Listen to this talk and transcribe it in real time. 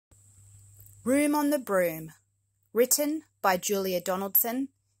Room on the Broom, written by Julia Donaldson,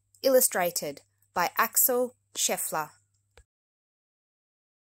 illustrated by Axel Scheffler.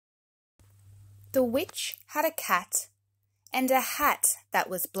 The witch had a cat and a hat that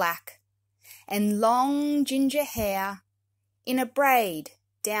was black, and long ginger hair in a braid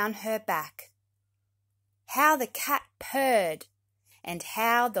down her back. How the cat purred, and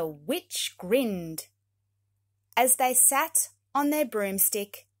how the witch grinned, as they sat on their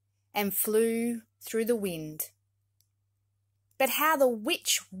broomstick and flew through the wind. But how the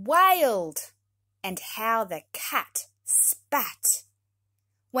witch wailed, and how the cat spat,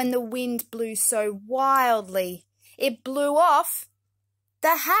 when the wind blew so wildly it blew off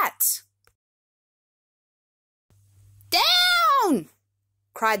the hat. "Down!"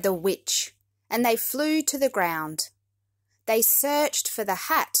 cried the witch, and they flew to the ground. They searched for the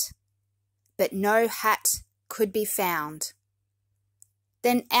hat, but no hat could be found.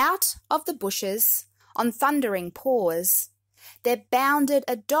 Then out of the bushes, on thundering paws, there bounded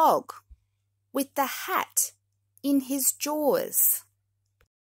a dog with the hat in his jaws.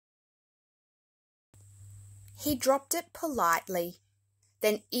 He dropped it politely,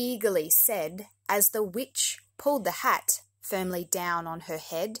 then eagerly said, as the witch pulled the hat firmly down on her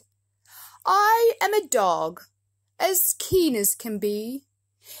head, "I am a dog, as keen as can be.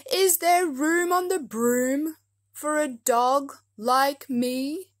 Is there room on the broom for a dog like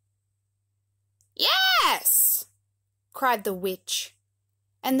me?" "Yes!" cried the witch,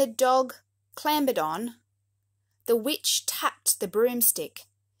 and the dog clambered on. The witch tapped the broomstick,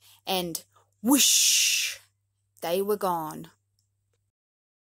 and whoosh, they were gone.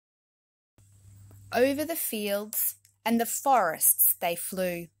 Over the fields and the forests they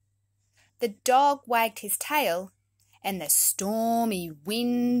flew. The dog wagged his tail, and the stormy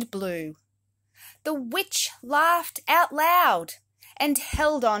wind blew. The witch laughed out loud and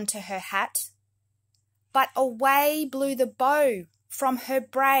held on to her hat, but away blew the bow from her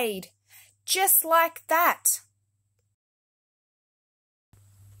braid, just like that.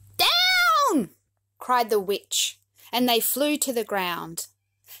 "Down!" cried the witch, and they flew to the ground.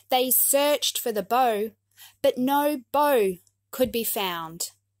 They searched for the bow, but no bow could be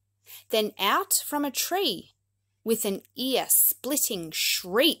found. Then out from a tree, with an ear-splitting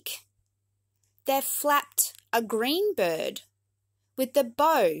shriek, there flapped a green bird with the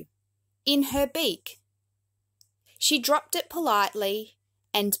bow in her beak. She dropped it politely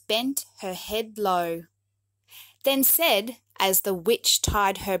and bent her head low, then said, as the witch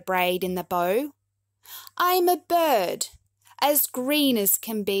tied her braid in the bow, "I'm a bird, as green as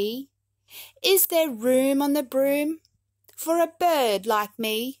can be. Is there room on the broom for a bird like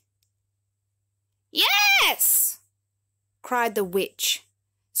me?" "Yes!" cried the witch,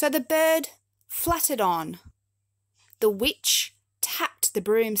 so the bird fluttered on. The witch tapped the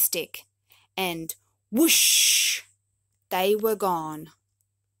broomstick, and whoosh, they were gone.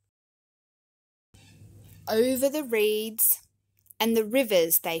 Over the reeds and the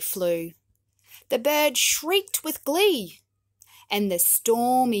rivers they flew. The bird shrieked with glee, and the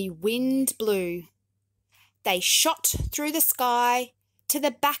stormy wind blew. They shot through the sky to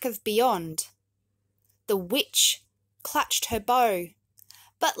the back of beyond. The witch clutched her bow,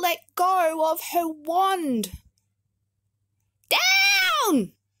 but let go of her wand.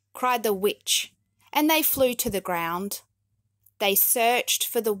 "Down!" cried the witch, and they flew to the ground. They searched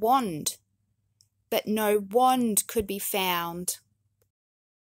for the wand, but no wand could be found.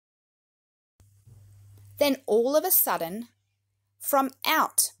 Then all of a sudden, from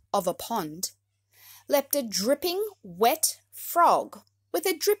out of a pond, leapt a dripping wet frog with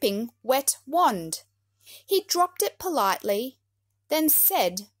a dripping wet wand. He dropped it politely, then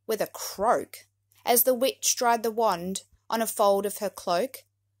said with a croak, as the witch dried the wand on a fold of her cloak,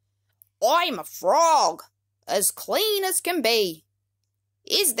 "I'm a frog, as clean as can be.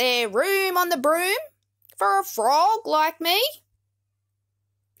 Is there room on the broom for a frog like me?"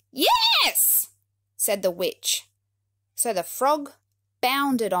 "Yes!" said the witch, so the frog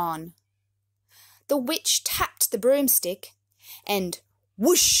bounded on. The witch tapped the broomstick, and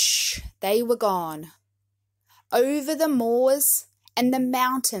whoosh, they were gone. Over the moors and the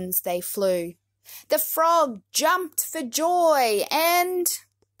mountains they flew. The frog jumped for joy, and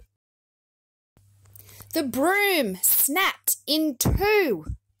the broom snapped in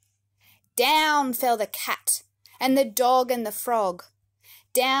two. Down fell the cat and the dog and the frog.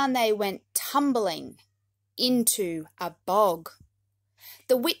 Down they went tumbling into a bog.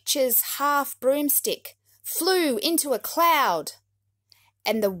 The witch's half broomstick flew into a cloud,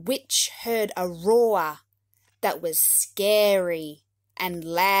 and the witch heard a roar that was scary and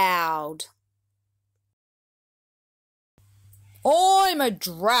loud. "I'm a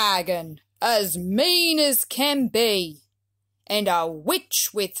dragon, as mean as can be, and a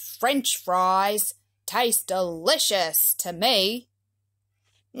witch with French fries tastes delicious to me."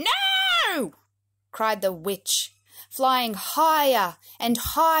 "No!" cried the witch, flying higher and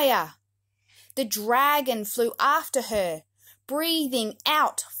higher. The dragon flew after her, breathing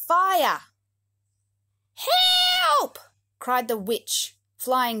out fire. "Help!" cried the witch,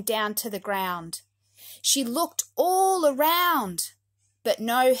 flying down to the ground. She looked all around, but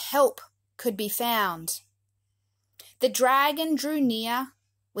no help could be found. The dragon drew near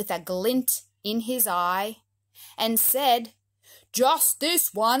with a glint in his eye and said, "Just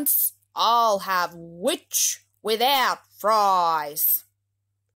this once I'll have witch without fries."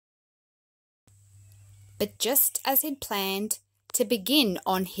 But just as he'd planned to begin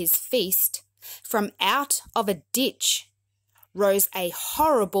on his feast, from out of a ditch rose a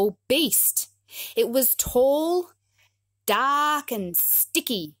horrible beast. It was tall, dark and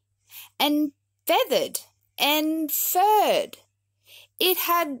sticky, and feathered and furred. It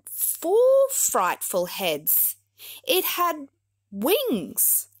had 4 frightful heads. It had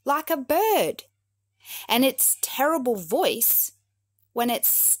wings like a bird, and its terrible voice, when it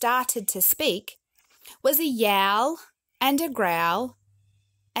started to speak, was a yowl and a growl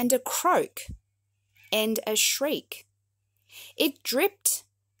and a croak and a shriek. It dripped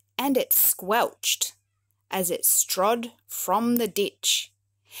and it squelched as it strode from the ditch,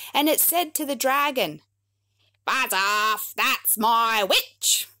 and it said to the dragon, "Buzz off, that's my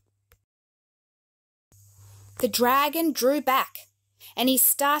witch." The dragon drew back and he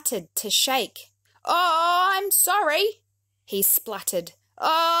started to shake. "Oh, I'm sorry," he spluttered.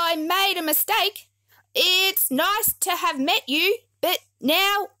 "Oh, I made a mistake. It's nice to have met you, but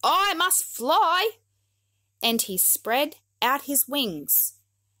now I must fly." And he spread out his wings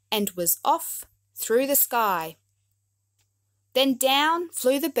and was off through the sky. Then down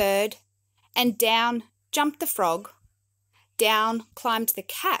flew the bird, and down jumped the frog. Down climbed the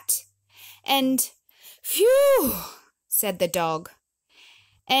cat, and "Phew!" said the dog.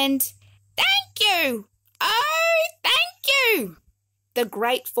 And "Thank you! Oh, thank you!" the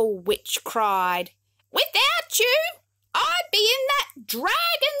grateful witch cried. "Without you, I'd be in that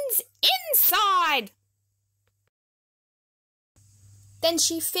dragon's inside." Then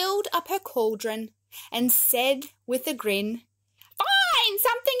she filled up her cauldron and said with a grin, "Find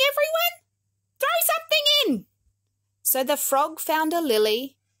something, everyone! Throw something in!" So the frog found a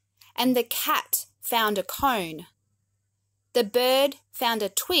lily, and the cat found a cone. The bird found a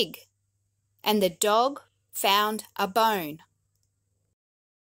twig, and the dog found a bone.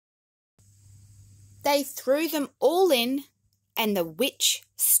 They threw them all in, and the witch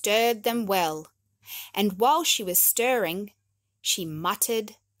stirred them well, and while she was stirring, she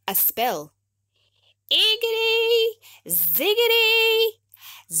muttered a spell. "Iggity, ziggity,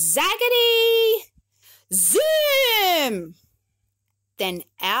 zaggity, zoom!" Then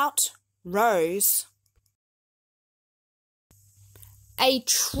out rose a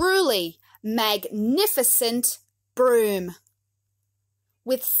truly magnificent broom,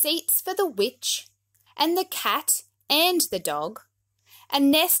 with seats for the witch and the cat and the dog, a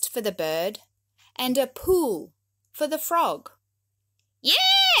nest for the bird, and a pool for the frog.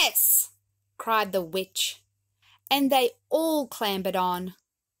 "Yes!" cried the witch, and they all clambered on.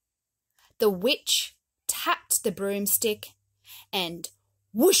 The witch tapped the broomstick, and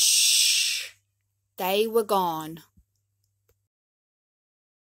whoosh, they were gone.